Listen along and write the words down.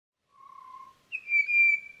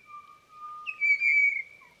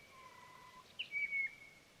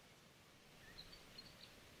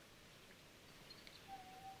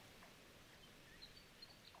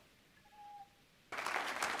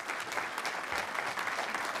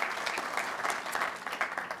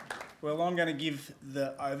Well, I'm going to give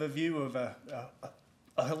the overview of a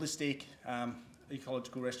holistic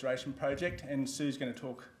ecological restoration project, and Sue's going to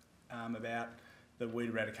talk about the weed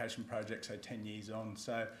eradication project, so 10 years on.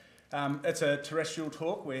 So it's a terrestrial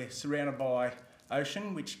talk. We're surrounded by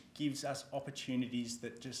ocean, which gives us opportunities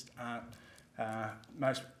that just aren't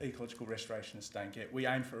most ecological restorationists don't get. We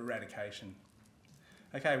aim for eradication.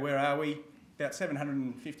 Okay, where are we? About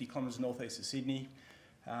 750 kilometres northeast of Sydney,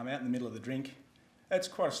 out in the middle of the Drink. It's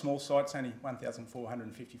quite a small site, it's only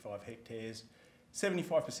 1,455 hectares.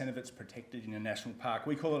 75% of it's protected in a national park.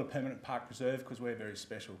 We call it a permanent park preserve because we're very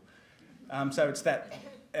special. So it's that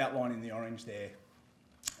outline in the orange there.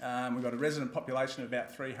 We've got a resident population of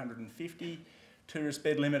about 350, tourist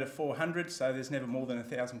bed limit of 400, so there's never more than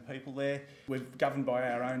 1,000 people there. We're governed by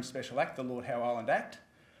our own special act, the Lord Howe Island Act,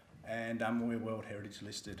 and we're World Heritage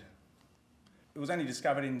listed. It was only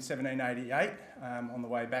discovered in 1788 on the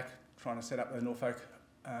way back trying to set up the Norfolk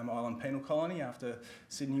Island penal colony after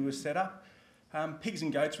Sydney was set up. Pigs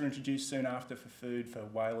and goats were introduced soon after for food for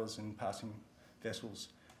whalers and passing vessels.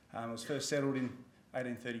 It was first settled in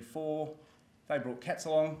 1834. They brought cats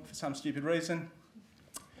along for some stupid reason.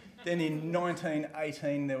 Then in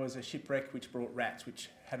 1918 there was a shipwreck which brought rats, which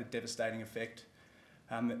had a devastating effect.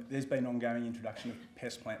 There's been ongoing introduction of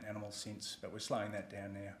pest plant animals since, but we're slowing that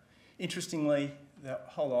down now. Interestingly, the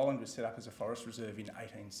whole island was set up as a forest reserve in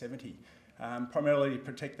 1870, primarily to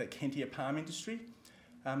protect the Kentia palm industry.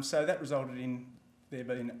 So that resulted in there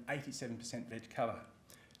being 87% veg cover,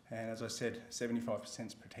 and as I said, 75%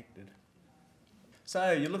 is protected.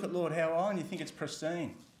 So you look at Lord Howe Island, you think it's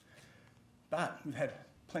pristine, but we've had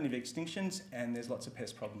plenty of extinctions and there's lots of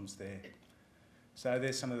pest problems there. So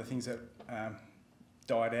there's some of the things that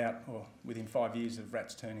died out or within 5 years of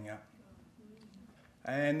rats turning up.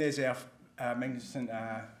 And there's our magnificent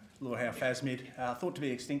Lord Howe phasmid, thought to be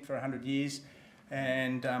extinct for 100 years,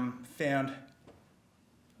 and found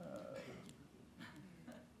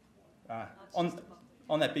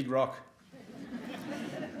on that big rock.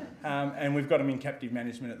 And we've got him in captive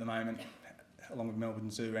management at the moment, along with Melbourne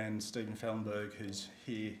Zoo and Stephen Fellenberg, who's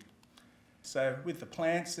here. So with the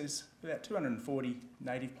plants, there's about 240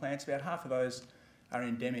 native plants. About half of those are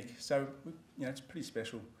endemic, so it's pretty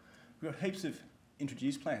special. We've got heaps of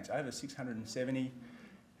introduced plants, over 670,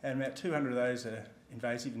 and about 200 of those are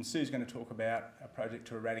invasive, and Sue's going to talk about a project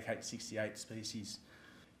to eradicate 68 species.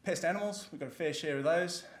 Pest animals, we've got a fair share of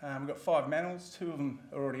those. We've got 5 mammals, 2 of them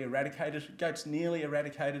are already eradicated. Goats nearly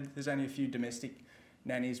eradicated. There's only a few domestic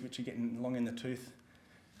nannies which are getting long in the tooth,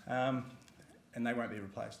 and they won't be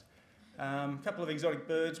replaced. A couple of exotic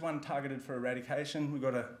birds, one targeted for eradication. We've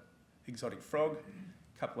got an exotic frog,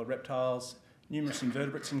 a couple of reptiles, numerous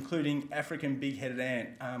invertebrates, including African big-headed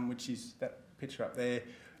ant, which is that picture up there,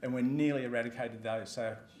 and we're nearly eradicated those.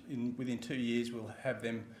 So within 2 years we'll have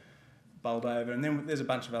them bowled over, and then there's a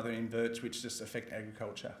bunch of other inverts which just affect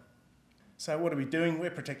agriculture. So what are we doing? We're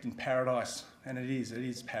protecting paradise, and it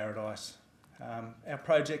is paradise. Our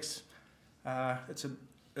projects, it's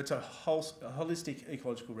a holistic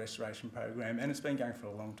ecological restoration program, and it's been going for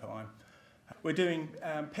a long time. We're doing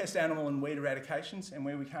pest, animal and weed eradications, and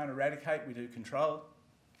where we can't eradicate, we do control.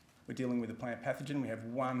 We're dealing with a plant pathogen. We have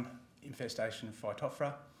 1 infestation of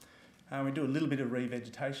Phytophthora. We do a little bit of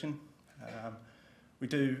revegetation. We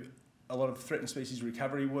do a lot of threatened species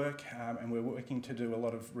recovery work, and we're working to do a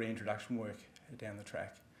lot of reintroduction work down the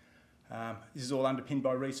track. This is all underpinned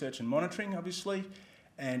by research and monitoring, obviously,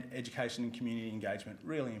 and education and community engagement,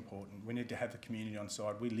 really important. We need to have the community on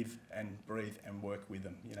side. We live and breathe and work with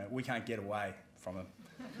them. We can't get away from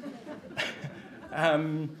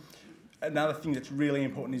them. Another thing that's really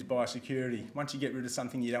important is biosecurity. Once you get rid of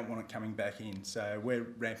something, you don't want it coming back in. So we're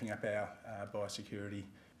ramping up our biosecurity.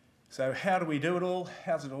 So how do we do it all?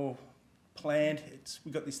 How's it all planned?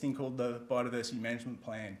 We've got this thing called the Biodiversity Management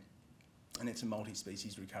Plan, and it's a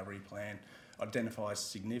multi-species recovery plan. It identifies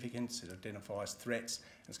significance, it identifies threats,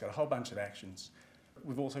 and it's got a whole bunch of actions.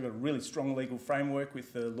 We've also got a really strong legal framework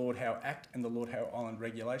with the Lord Howe Act and the Lord Howe Island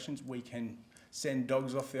regulations. We can send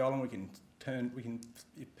dogs off the island,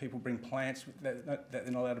 if people bring plants that they're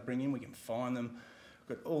not allowed to bring in, we can fine them.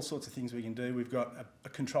 We've got all sorts of things we can do. We've got a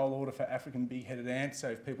control order for African big-headed ants, so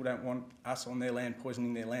if people don't want us on their land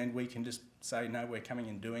poisoning their land, we can just say, no, we're coming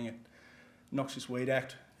and doing it. Noxious Weed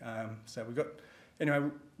Act. So we've got, anyway,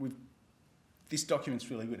 this document's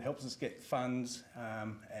really good. It helps us get funds,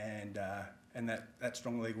 and that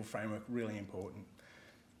strong legal framework, really important.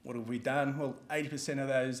 What have we done? Well, 80% of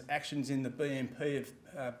those actions in the BMP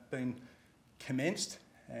have been commenced,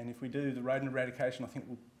 and if we do the rodent eradication, I think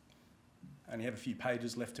we'll only have a few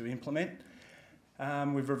pages left to implement.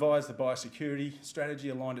 We've revised the biosecurity strategy,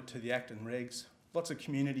 aligned it to the Act and regs. Lots of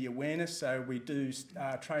community awareness, so we do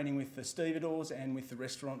training with the stevedores and with the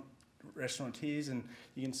restaurateurs, and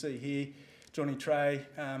you can see here, Johnny Trey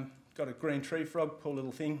got a green tree frog, poor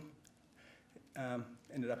little thing,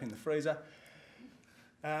 ended up in the freezer.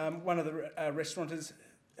 One of the restaurateurs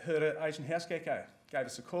heard an Asian house gecko, gave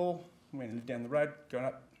us a call, went and lived down the road, got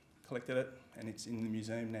up, collected it, and it's in the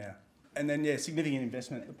museum now. And then, yeah, significant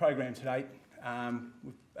investment. The program to date,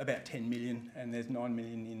 about 10 million, and there's 9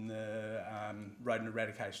 million in the rodent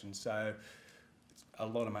eradication. So it's a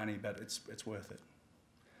lot of money, but it's worth it.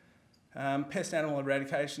 Pest animal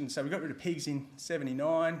eradication. So we got rid of pigs in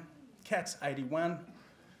 79, cats 81,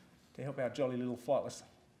 to help our jolly little flightless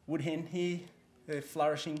wood hen here. They're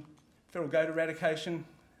flourishing. Feral goat eradication.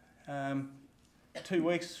 2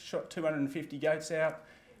 weeks, shot 250 goats out,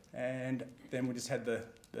 and then we just had the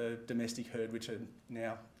domestic herd, which are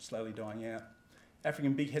now slowly dying out.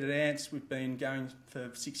 African big-headed ants, we've been going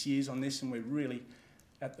for 6 years on this, and we're really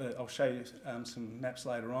I'll show you some maps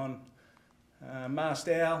later on. Masked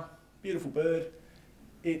owl, beautiful bird.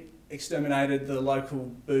 It exterminated the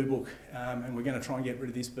local boobook, and we're going to try and get rid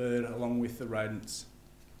of this bird along with the rodents,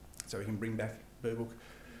 so we can bring back boobook.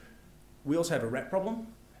 We also have a rat problem,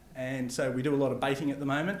 and so we do a lot of baiting at the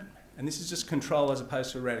moment, and this is just control as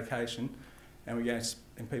opposed to eradication.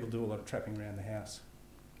 And people do a lot of trapping around the house.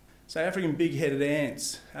 So African big-headed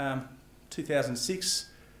ants, 2006,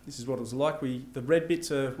 this is what it was like. The red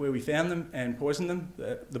bits are where we found them and poisoned them.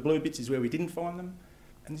 The blue bits is where we didn't find them.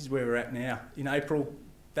 And this is where we're at now. In April,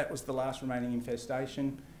 that was the last remaining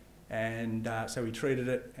infestation. And so we treated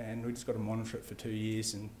it, and we just got to monitor it for 2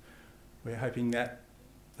 years, and we're hoping that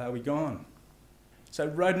they'll be gone. So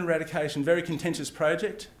rodent eradication, very contentious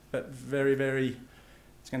project, but very, very,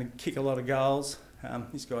 it's going to kick a lot of goals.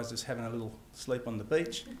 This guy's just having a little sleep on the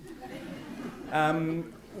beach.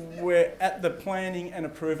 We're at the planning and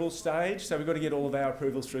approval stage, so we've got to get all of our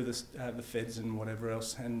approvals through the feds and whatever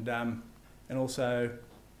else, and also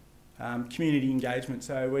community engagement.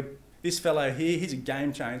 So this fellow here, he's a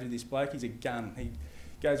game changer, this bloke. He's a gun. He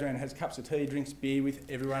goes around and has cups of tea, drinks beer with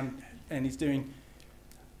everyone, and he's doing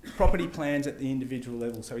property plans at the individual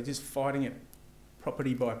level. So he's just fighting it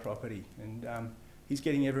property by property, and he's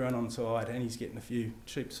getting everyone on side, and he's getting a few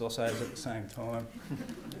cheap sausos at the same time.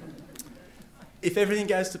 If everything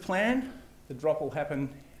goes to plan, the drop will happen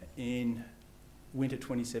in winter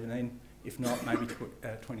 2017, if not maybe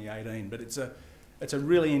 2018. But it's a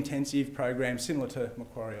really intensive program, similar to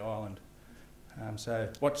Macquarie Island. So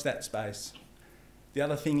watch that space. The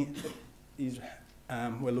other thing is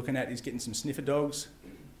we're looking at is getting some sniffer dogs.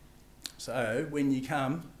 So when you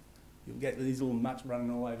come, you'll get these little mutts running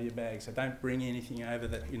all over your bag, so don't bring anything over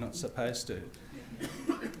that you're not supposed to.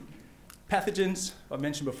 Pathogens, I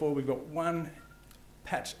mentioned before, we've got one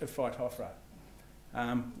patch of Phytophthora.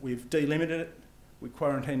 We've delimited it, we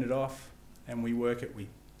quarantined it off, and we work it. We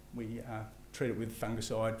treat it with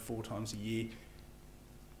fungicide 4 times a year.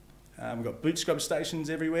 We've got boot scrub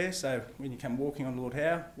stations everywhere, so when you come walking on Lord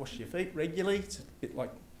Howe, wash your feet regularly. It's a bit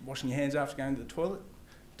like washing your hands after going to the toilet.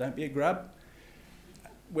 Don't be a grub.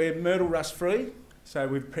 We're myrtle rust free, so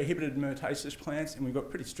we've prohibited myrtaceous plants, and we've got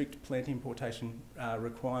pretty strict plant importation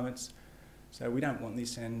requirements. So we don't want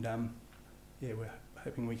this, and yeah, we're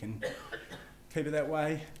hoping we can keep it that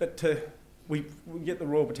way. But we get the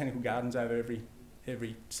Royal Botanical Gardens over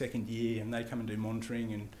every second year, and they come and do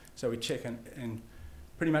monitoring, and so we check, and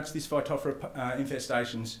pretty much this Phytophthora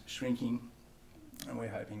infestation's shrinking, and we're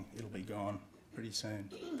hoping it'll be gone pretty soon.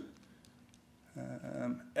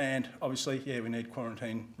 And obviously, yeah, we need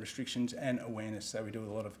quarantine restrictions and awareness, so we do a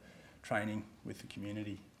lot of training with the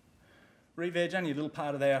community. Re-veg, only a little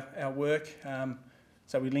part of our work,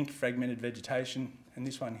 so we link fragmented vegetation, and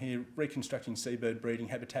this one here, reconstructing seabird breeding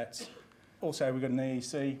habitats. Also, we've got an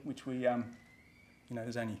EEC, which we,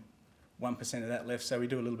 there's only 1% of that left, so we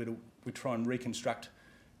do a little bit of, we try and reconstruct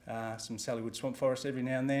some Sallywood swamp forest every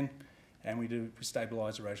now and then, and we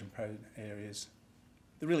stabilise erosion-prone areas.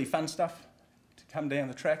 The really fun stuff to come down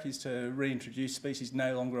the track is to reintroduce species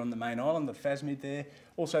no longer on the main island, the phasmid there,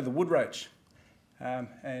 also the wood roach.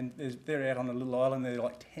 And they're out on a little island, they're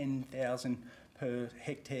like 10,000 per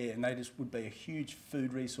hectare, and they just would be a huge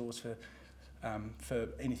food resource for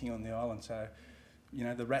anything on the island. So,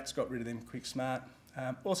 the rats got rid of them quick smart.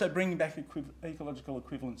 Also bringing back ecological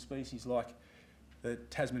equivalent species like the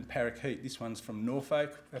Tasman parakeet. This one's from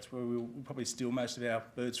Norfolk. That's where we'll probably steal most of our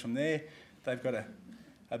birds from there. They've got a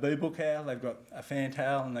boobook owl, they've got a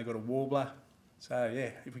fantail, and they've got a warbler. So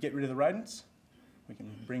yeah, if we get rid of the rodents, we can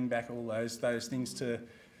bring back all those things to,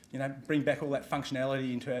 bring back all that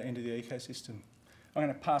functionality into the ecosystem. I'm going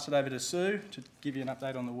to pass it over to Sue to give you an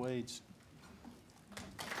update on the weeds.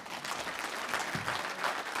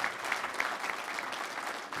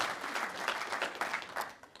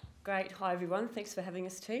 Great. Hi everyone, thanks for having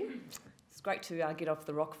us too. It's great to get off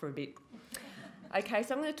the rock for a bit. Okay,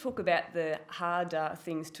 so I'm going to talk about the hard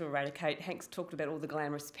things to eradicate. Hank's talked about all the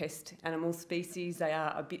glamorous pest animal species. They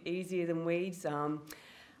are a bit easier than weeds. A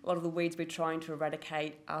lot of the weeds we're trying to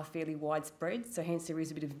eradicate are fairly widespread, so hence there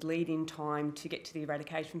is a bit of lead-in time to get to the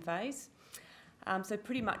eradication phase. So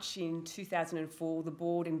pretty much in 2004, the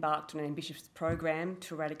board embarked on an ambitious program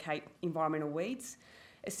to eradicate environmental weeds.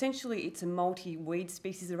 Essentially, it's a multi-weed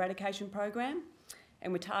species eradication program,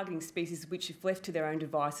 and we're targeting species which, if left to their own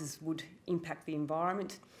devices, would impact the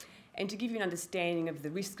environment. And to give you an understanding of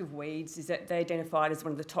the risk of weeds, is that they're identified as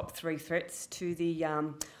one of the top 3 threats to the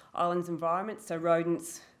island's environment, so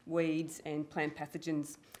rodents, weeds and plant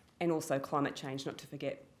pathogens, and also climate change, not to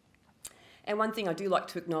forget. And one thing I do like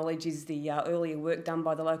to acknowledge is the earlier work done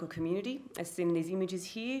by the local community, as seen in these images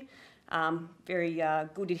here. Very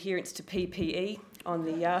good adherence to PPE on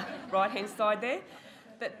the right-hand side there.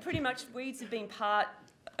 But pretty much weeds have been part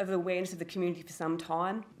of the awareness of the community for some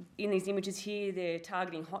time. In these images here, they're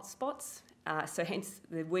targeting hotspots, so hence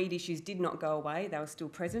the weed issues did not go away, they were still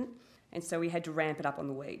present, and so we had to ramp it up on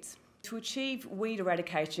the weeds. To achieve weed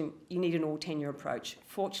eradication, you need an all-tenure approach.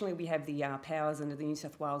 Fortunately, we have the powers under the New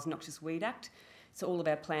South Wales Noxious Weed Act, so all of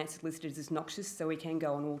our plants are listed as noxious, so we can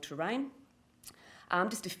go on all terrain.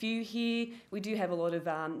 Just a few here. We do have a lot of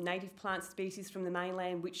native plant species from the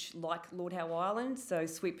mainland, which, like Lord Howe Island, so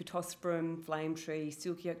sweet pittosporum, flame tree,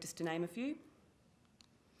 silky oak, just to name a few.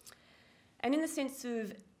 And in the sense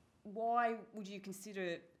of why would you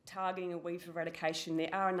consider targeting a weed for eradication, there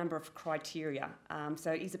are a number of criteria.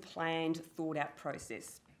 So it is a planned, thought-out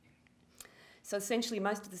process. So essentially,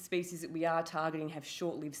 most of the species that we are targeting have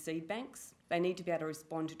short-lived seed banks. They need to be able to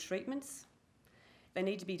respond to treatments. They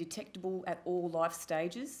need to be detectable at all life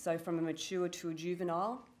stages, so from a mature to a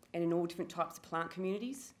juvenile, and in all different types of plant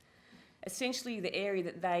communities. Essentially, the area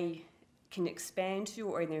that they can expand to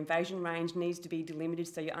or in their invasion range needs to be delimited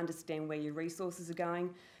so you understand where your resources are going.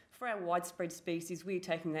 For our widespread species, we're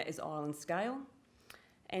taking that as island scale.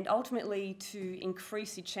 And ultimately, to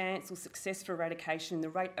increase your chance or success for eradication,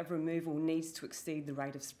 the rate of removal needs to exceed the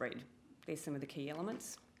rate of spread. There's some of the key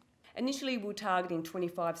elements. Initially, we're targeting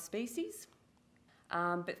 25 species.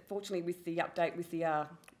 But fortunately, with the update with the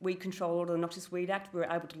Weed Control Order, the Noxious Weed Act, we're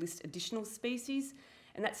able to list additional species,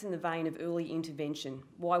 and that's in the vein of early intervention.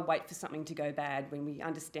 Why wait for something to go bad when we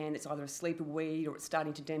understand it's either a sleeper weed or it's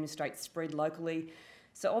starting to demonstrate spread locally?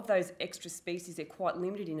 So of those extra species, they're quite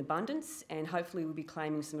limited in abundance, and hopefully we'll be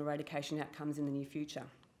claiming some eradication outcomes in the near future.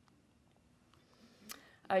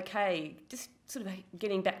 Okay, just sort of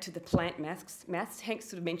getting back to the plant maths, Hank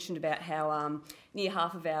sort of mentioned about how near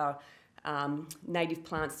half of our native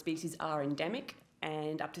plant species are endemic,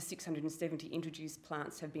 and up to 670 introduced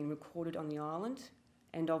plants have been recorded on the island,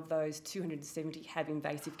 and of those 270 have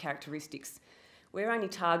invasive characteristics. We're only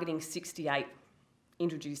targeting 68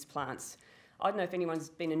 introduced plants. I don't know if anyone's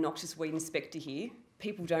been a noxious weed inspector here.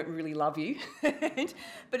 People don't really love you,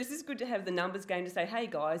 but it's just good to have the numbers going to say, hey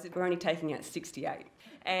guys, we're only taking out 68.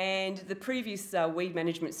 And the previous weed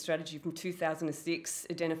management strategy from 2006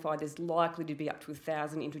 identified there's likely to be up to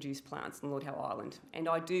 1,000 introduced plants on Lord Howe Island, and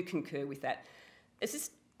I do concur with that. It's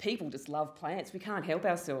just people just love plants, we can't help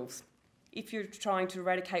ourselves. If you're trying to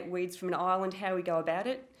eradicate weeds from an island, how we go about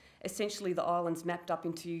it? Essentially, the island's mapped up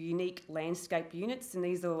into unique landscape units, and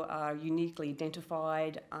these are uniquely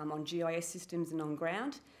identified on GIS systems and on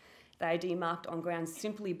ground. They are demarked on ground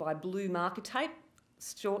simply by blue marker tape.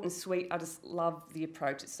 Short and sweet, I just love the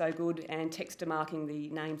approach, it's so good, and texture marking the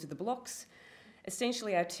names of the blocks.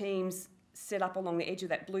 Essentially, our teams set up along the edge of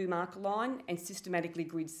that blue marker line and systematically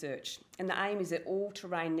grid search. And the aim is that all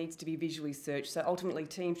terrain needs to be visually searched, so ultimately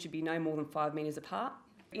teams should be no more than 5 metres apart.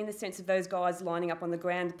 In the sense of those guys lining up on the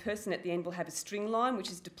ground, the person at the end will have a string line which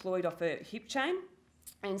is deployed off a hip chain,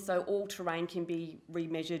 and so all terrain can be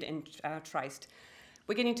remeasured and traced.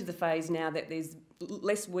 We're getting to the phase now that there's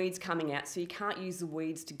less weeds coming out, so you can't use the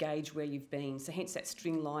weeds to gauge where you've been, so hence that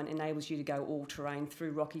string line enables you to go all terrain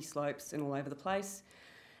through rocky slopes and all over the place.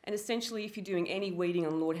 And essentially, if you're doing any weeding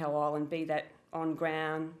on Lord Howe Island, be that on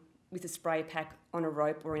ground, with a spray pack, on a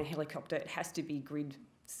rope or in a helicopter, it has to be grid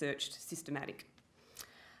searched, systematic.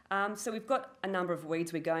 So we've got a number of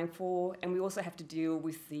weeds we're going for, and we also have to deal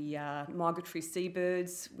with the migratory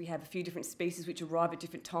seabirds. We have a few different species which arrive at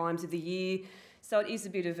different times of the year, so it is a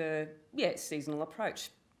bit of a seasonal approach.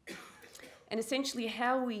 And essentially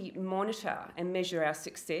how we monitor and measure our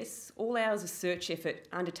success, all hours of search effort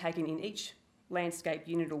undertaken in each landscape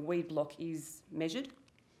unit or weed block is measured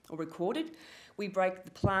or recorded. We break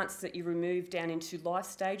the plants that you remove down into life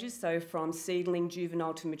stages, so from seedling,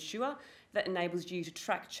 juvenile to mature. that enables you to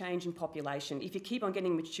track change in population. If you keep on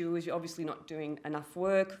getting matures, you're obviously not doing enough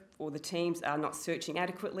work, or the teams are not searching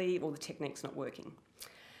adequately, or the technique's not working.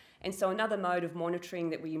 And so another mode of monitoring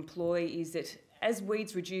that we employ is that as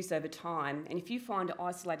weeds reduce over time, and if you find an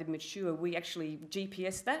isolated mature, we actually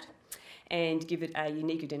GPS that and give it a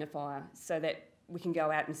unique identifier so that we can go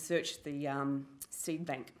out and search the seed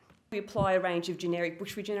bank. We apply a range of generic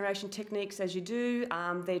bush regeneration techniques as you do.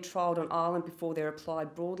 They're trialled on island before they're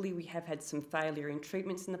applied broadly. We have had some failure in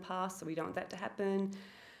treatments in the past, so we don't want that to happen.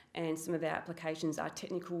 And some of our applications are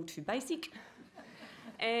technical to basic.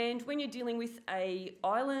 And when you're dealing with an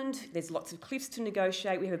island, there's lots of cliffs to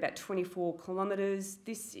negotiate. We have about 24 kilometres.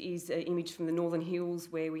 This is an image from the Northern Hills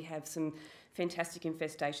where we have some fantastic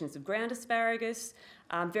infestations of ground asparagus,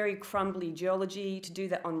 very crumbly geology. To do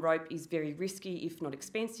that on rope is very risky, if not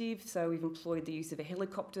expensive, so we've employed the use of a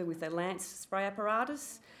helicopter with a lance spray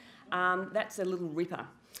apparatus. That's a little ripper.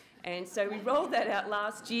 And so we rolled that out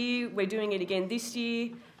last year. We're doing it again this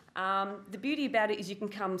year. The beauty about it is you can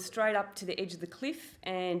come straight up to the edge of the cliff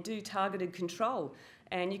and do targeted control,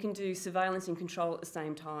 and you can do surveillance and control at the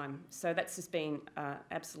same time. So that's just been an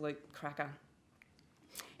absolute cracker.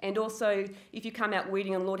 And also, if you come out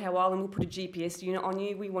weeding on Lord Howe Island, we'll put a GPS unit on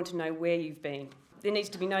you. We want to know where you've been. There needs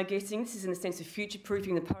to be no guessing. This is in the sense of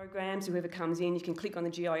future-proofing the programs. Whoever comes in, you can click on the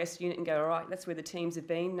GIS unit and go, all right, that's where the teams have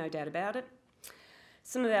been, no doubt about it.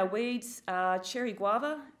 Some of our weeds are cherry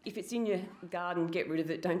guava. If it's in your garden, get rid of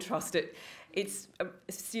it, don't trust it. It's a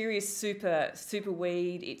serious super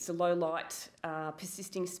weed. It's a low-light,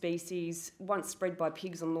 persisting species, once spread by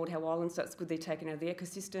pigs on Lord Howe Island, so it's good they're taken out of the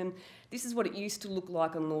ecosystem. This is what it used to look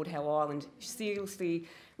like on Lord Howe Island. Seriously,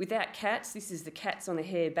 without cats, this is the cats on the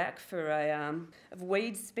hare back for a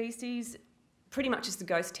weed species. Pretty much just a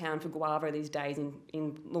ghost town for guava these days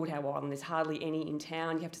in Lord Howe Island. There's hardly any in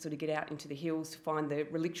town. You have to sort of get out into the hills to find the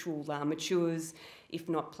relictual matures, if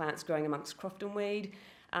not plants growing amongst crofton weed.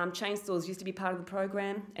 Chainsaws used to be part of the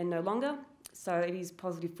program and no longer, so it is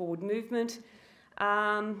positive forward movement.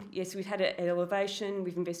 Yes, we've had it at elevation.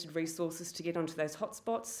 We've invested resources to get onto those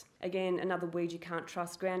hotspots. Again, another weed you can't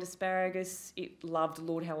trust, ground asparagus. It loved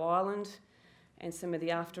Lord Howe Island, and some of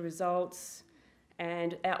the after results.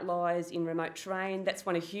 And outliers in remote terrain. That's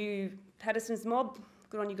one of Hugh Patterson's mob.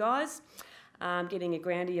 Good on you guys. Getting a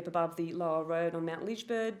groundy up above the lower road on Mount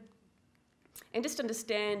Lidgebird. And just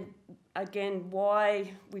understand, again,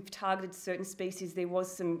 why we've targeted certain species. There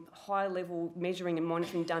was some high-level measuring and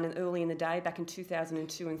monitoring done early in the day, back in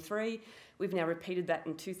 2002 and 3. We've now repeated that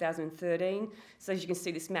in 2013. So as you can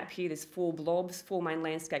see, this map here, there's 4 blobs, 4 main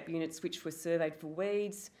landscape units, which were surveyed for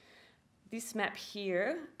weeds. This map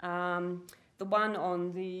here, the one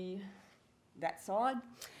on that side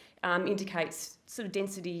indicates sort of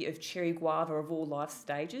density of cherry guava of all life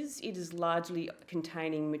stages. It is largely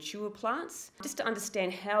containing mature plants. Just to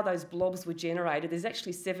understand how those blobs were generated, there's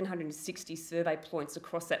actually 760 survey points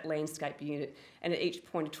across that landscape unit, and at each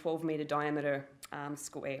point a 12-metre diameter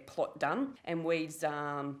square plot done, and weeds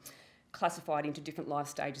classified into different life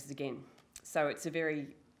stages again. So it's a very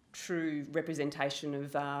true representation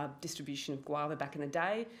of distribution of guava back in the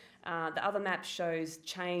day. The other map shows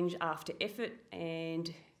change after effort,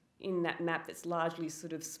 and in that map that's largely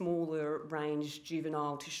sort of smaller range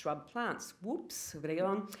juvenile to shrub plants. Whoops, I've got to get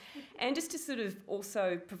on. And just to sort of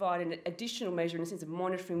also provide an additional measure in the sense of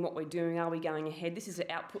monitoring what we're doing, are we going ahead? This is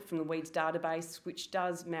an output from the weeds database, which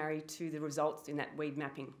does marry to the results in that weed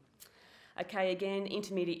mapping. Okay, again,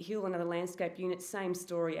 Intermediate Hill, another landscape unit, same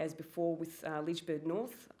story as before with Lidgebird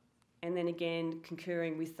North. And then again,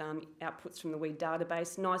 concurring with outputs from the weed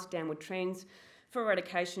database, nice downward trends. For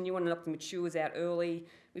eradication, you want to knock the matures out early.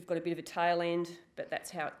 We've got a bit of a tail end, but that's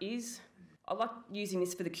how it is. I like using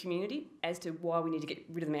this for the community as to why we need to get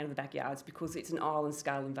rid of them out of the backyards, because it's an island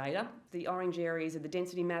scale invader. The orange areas are the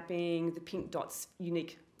density mapping, the pink dots,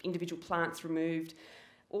 unique individual plants removed.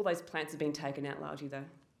 All those plants have been taken out largely though.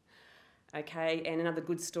 Okay, and another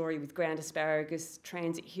good story with ground asparagus,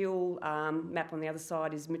 Transit Hill, map on the other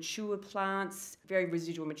side is mature plants, very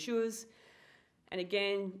residual matures. And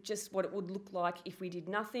again, just what it would look like if we did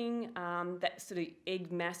nothing. That sort of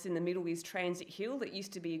egg mass in the middle is Transit Hill. That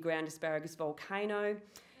used to be a ground asparagus volcano.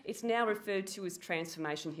 It's now referred to as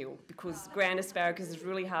Transformation Hill because ground asparagus is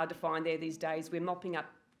really hard to find there these days. We're mopping up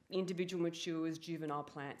individual matures, juvenile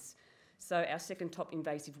plants. So our second top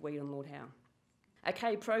invasive weed on Lord Howe.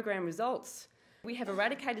 Okay, program results. We have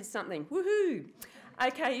eradicated something, woohoo!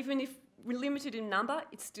 Okay, even if we're limited in number,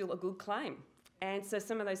 it's still a good claim. And so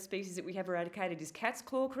some of those species that we have eradicated is cat's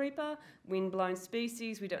claw creeper, wind-blown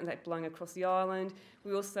species. We don't want that blowing across the island.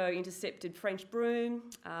 We also intercepted French broom,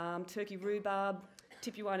 turkey rhubarb,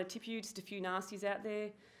 tipuana tipu, just a few nasties out there.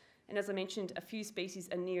 And as I mentioned, a few species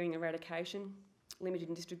are nearing eradication, limited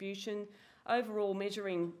in distribution. Overall,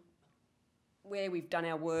 measuring where we've done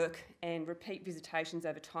our work and repeat visitations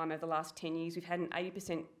over time over the last 10 years, we've had an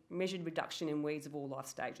 80% measured reduction in weeds of all life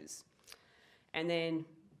stages. And then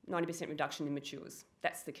 90% reduction in matures.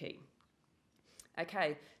 That's the key.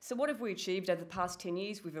 Okay, so what have we achieved over the past 10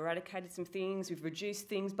 years? We've eradicated some things, we've reduced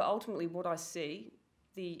things, but ultimately what I see,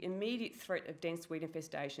 the immediate threat of dense weed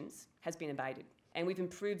infestations has been abated. And we've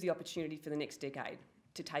improved the opportunity for the next decade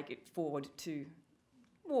to take it forward to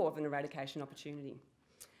more of an eradication opportunity.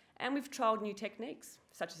 And we've trialled new techniques,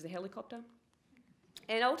 such as the helicopter.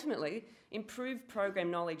 And ultimately, improved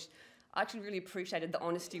program knowledge. I actually really appreciated the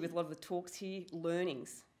honesty with a lot of the talks here,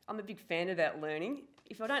 learnings. I'm a big fan about learning.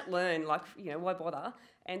 If I don't learn, why bother?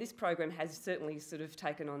 And this program has certainly sort of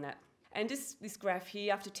taken on that. And just this graph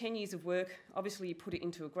here, after 10 years of work, obviously you put it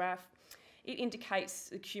into a graph. It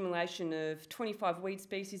indicates accumulation of 25 weed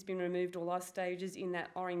species being removed all life stages in that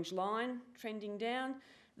orange line, trending down.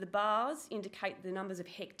 The bars indicate the numbers of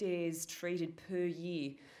hectares treated per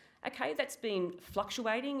year. Okay, that's been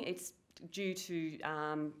fluctuating. It's due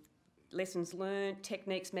to lessons learned,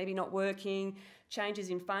 techniques maybe not working, changes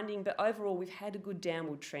in funding, but overall we've had a good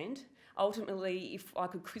downward trend. Ultimately, if I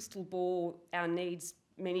could crystal ball our needs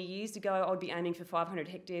many years ago, I'd be aiming for 500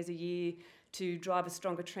 hectares a year to drive a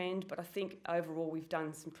stronger trend, but I think overall we've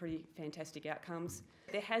done some pretty fantastic outcomes.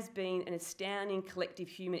 There has been an astounding collective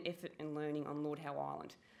human effort and learning on Lord Howe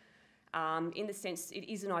Island. In the sense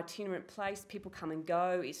it is an itinerant place, people come and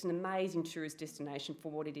go, it's an amazing tourist destination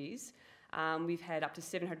for what it is. We've had up to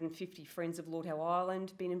 750 friends of Lord Howe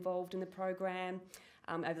Island been involved in the program.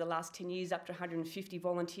 Over the last 10 years, up to 150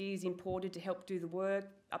 volunteers imported to help do the work,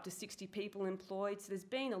 up to 60 people employed. So there's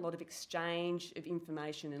been a lot of exchange of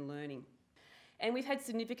information and learning. And we've had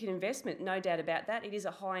significant investment, no doubt about that. It is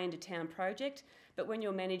a high-end of town project, but when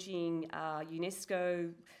you're managing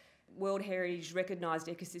UNESCO, World Heritage recognised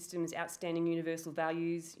ecosystems, outstanding universal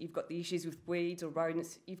values, you've got the issues with weeds or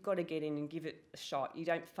rodents, you've got to get in and give it a shot. You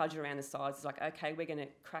don't fudge around the sides. It's like, okay, we're going to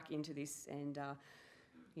crack into this and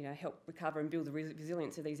help recover and build the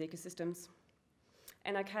resilience of these ecosystems.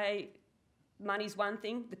 And okay, money's one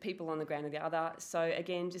thing, the people on the ground are the other. So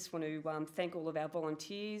again, just want to thank all of our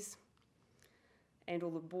volunteers and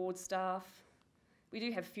all the board staff. We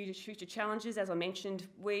do have future challenges. As I mentioned,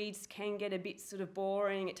 weeds can get a bit sort of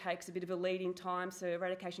boring. It takes a bit of a lead-in time. So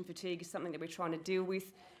eradication fatigue is something that we're trying to deal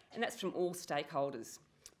with. And that's from all stakeholders,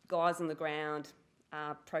 guys on the ground,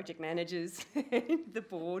 project managers, the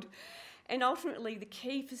board. And ultimately, the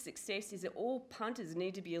key for success is that all punters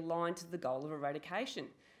need to be aligned to the goal of eradication.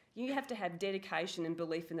 You have to have dedication and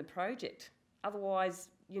belief in the project. Otherwise,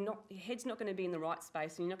 your head's not going to be in the right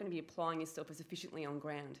space and you're not going to be applying yourself as efficiently on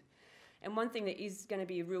ground. And one thing that is going to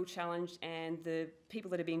be a real challenge, and the people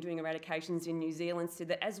that have been doing eradications in New Zealand said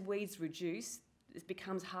that as weeds reduce, it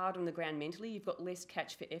becomes hard on the ground mentally. You've got less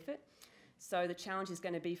catch for effort. So the challenge is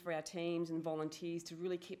going to be for our teams and volunteers to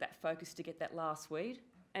really keep that focus to get that last weed.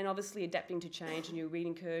 And obviously adapting to change and new weed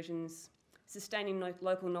incursions. Sustaining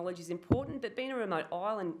local knowledge is important, but being a remote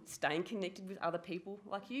island, staying connected with other people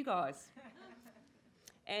like you guys.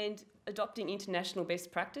 And adopting international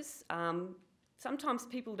best practice. Sometimes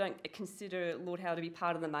people don't consider Lord Howe to be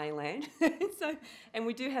part of the mainland. And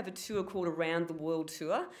we do have a tour called Around the World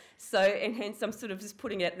Tour. And hence I'm sort of just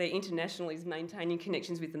putting out there internationally is maintaining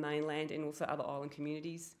connections with the mainland and also other island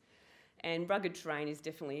communities. And rugged terrain is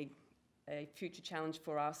definitely a future challenge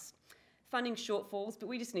for us. Funding shortfalls, but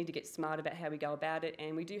we just need to get smart about how we go about it.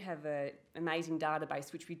 And we do have an amazing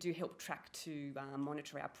database which we do help track to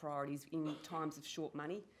monitor our priorities in times of short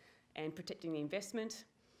money and protecting the investment.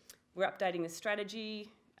 We're updating the strategy.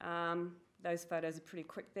 Those photos are pretty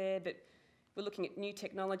quick there, but we're looking at new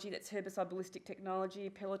technology. That's herbicide ballistic technology,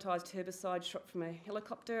 pelletised herbicide shot from a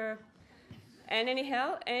helicopter.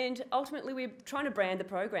 And ultimately we're trying to brand the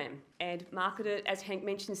program and market it. As Hank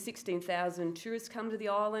mentioned, 16,000 tourists come to the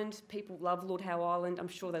island. People love Lord Howe Island. I'm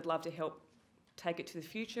sure they'd love to help take it to the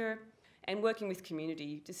future. And working with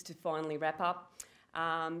community, just to finally wrap up.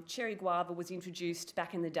 Cherry guava was introduced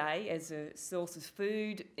back in the day as a source of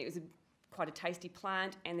food. It was quite a tasty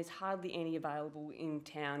plant, and there's hardly any available in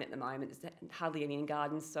town at the moment. There's hardly any in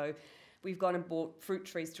gardens. So we've gone and bought fruit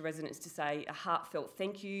trees to residents to say a heartfelt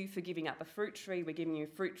thank you for giving up a fruit tree. We're giving you a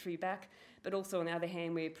fruit tree back. But also, on the other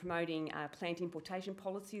hand, we're promoting a plant importation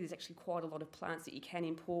policy. There's actually quite a lot of plants that you can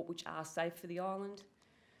import which are safe for the island.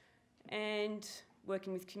 And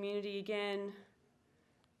working with community again.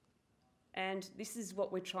 And this is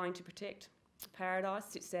what we're trying to protect.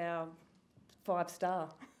 Paradise, it's our 5-star.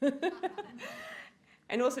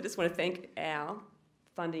 And also just want to thank our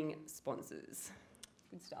funding sponsors.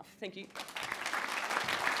 Good stuff. Thank you.